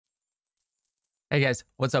Hey guys,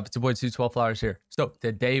 what's up? It's your boy 212flowers here. So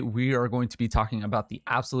today we are going to be talking about the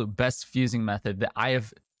absolute best fusing method that I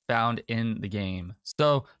have found in the game.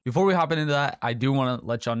 So before we hop into that, I do want to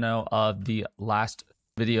let y'all know of the last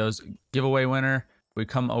video's giveaway winner. We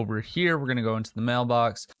come over here, we're going to go into the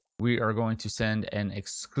mailbox. We are going to send an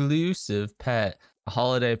exclusive pet, a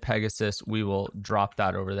holiday Pegasus. We will drop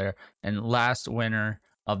that over there. And last winner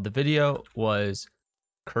of the video was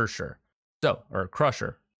Crusher.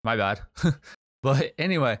 Crusher, my bad. But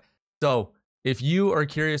anyway, so if you are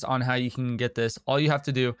curious on how you can get this, all you have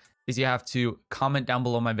to do is you have to comment down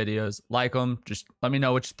below my videos, like them, just let me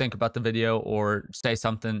know what you think about the video or say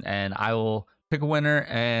something and I will pick a winner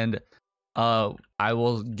and I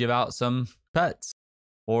will give out some pets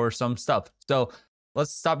or some stuff. So let's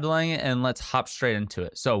stop delaying it and let's hop straight into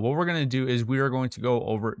it. So what we're going to do is we are going to go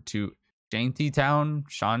over to Shawnee Town,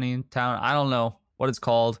 I don't know what it's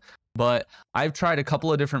called. But I've tried a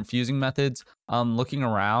couple of different fusing methods. Looking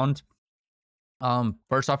around,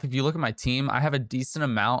 first off, if you look at my team, I have a decent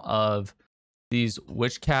amount of these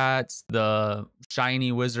witch cats, the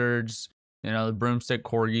shiny wizards, the broomstick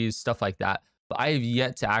corgis, stuff like that. But I have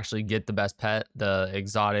yet to actually get the best pet, the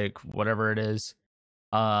exotic, whatever it is.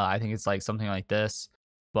 I think it's like something like this,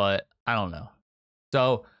 but I don't know.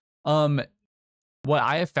 So, what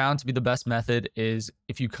I have found to be the best method is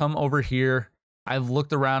if you come over here. I've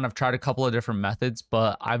looked around, I've tried a couple of different methods,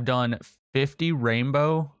 but I've done 50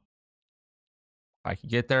 rainbow. If I could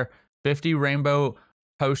get there, 50 rainbow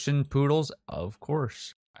potion poodles. Of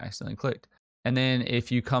course, I accidentally clicked. And then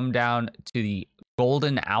if you come down to the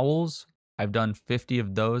golden owls, I've done 50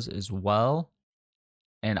 of those as well.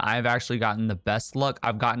 And I've actually gotten the best luck.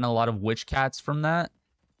 I've gotten a lot of witch cats from that.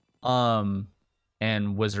 And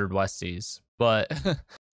wizard westies. But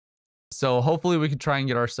so hopefully we can try and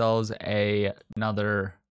get ourselves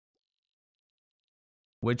another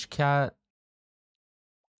witch cat,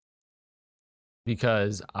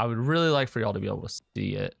 because I would really like for y'all to be able to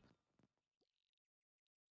see it.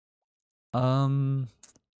 Are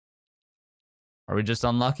we just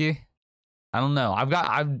unlucky? I don't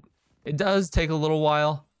know. It does take a little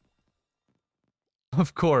while.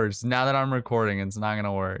 Of course, now that I'm recording, it's not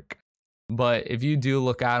gonna work. But if you do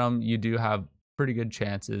look at them, you do have pretty good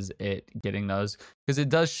chances at getting those, because it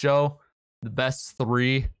does show the best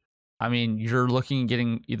three. I mean, you're looking at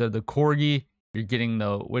getting either the corgi, you're getting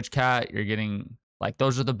the witch cat, you're getting, like,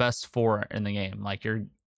 those are the best four in the game. Like, you're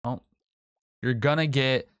gonna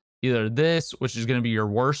get either this, which is gonna be your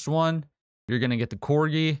worst one. You're gonna get the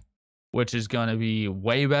corgi, which is gonna be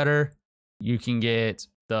way better. You can get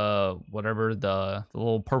the whatever, the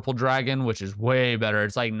little purple dragon, which is way better.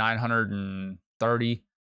 It's like 930.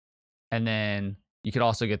 And then you could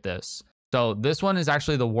also get this. So this one is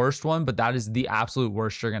actually the worst one, but that is the absolute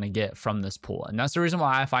worst you're going to get from this pool. And that's the reason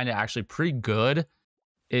why I find it actually pretty good,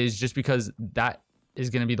 is just because that is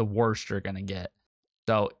going to be the worst you're going to get.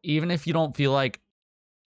 So even if you don't feel like,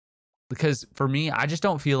 because for me, I just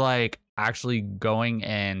don't feel like actually going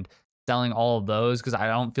and selling all of those, because I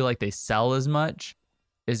don't feel like they sell as much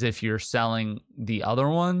as if you're selling the other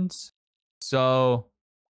ones. So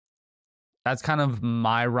that's kind of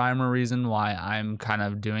my rhyme or reason why I'm kind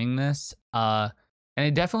of doing this. And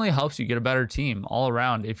it definitely helps you get a better team all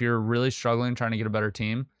around. If you're really struggling trying to get a better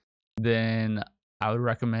team, then I would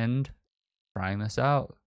recommend trying this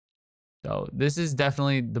out. So this is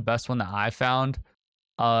definitely the best one that I found,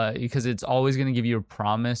 because it's always going to give you a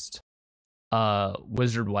promised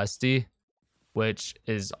wizard westie, which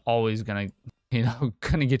is always going to,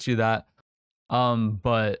 gonna get you that.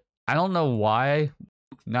 But I don't know why,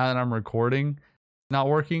 now that I'm recording, it's not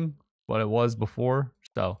working, but it was before.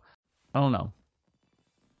 So I don't know.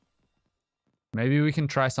 Maybe we can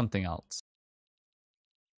try something else.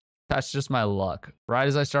 That's just my luck. Right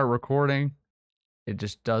as I start recording, it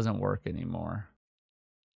just doesn't work anymore.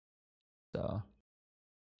 So,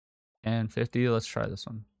 and 50, let's try this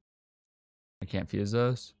one. I can't fuse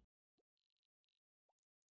those.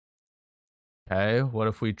 Okay, what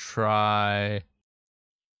if we try...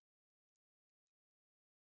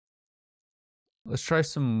 Let's try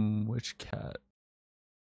some witch cat.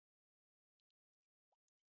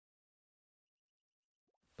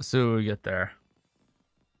 Let's see what we get there.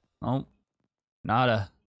 Oh, nada.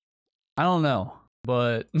 I don't know,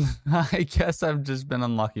 but I guess I've just been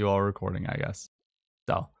unlucky while recording, I guess.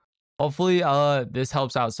 So hopefully this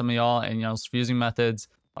helps out some of y'all, and fusing methods.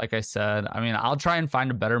 Like I said, I mean, I'll try and find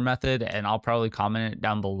a better method and I'll probably comment it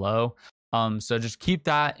down below. So just keep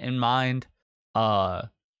that in mind.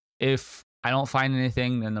 If I don't find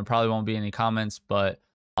anything, then there probably won't be any comments, but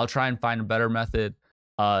I'll try and find a better method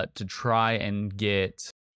to try and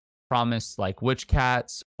get promise like witch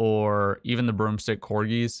cats or even the broomstick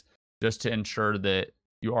corgis, just to ensure that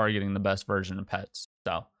you are getting the best version of pets.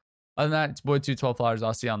 So other than that, it's boy 212 flowers.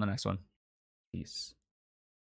 I'll see you on the next one. Peace.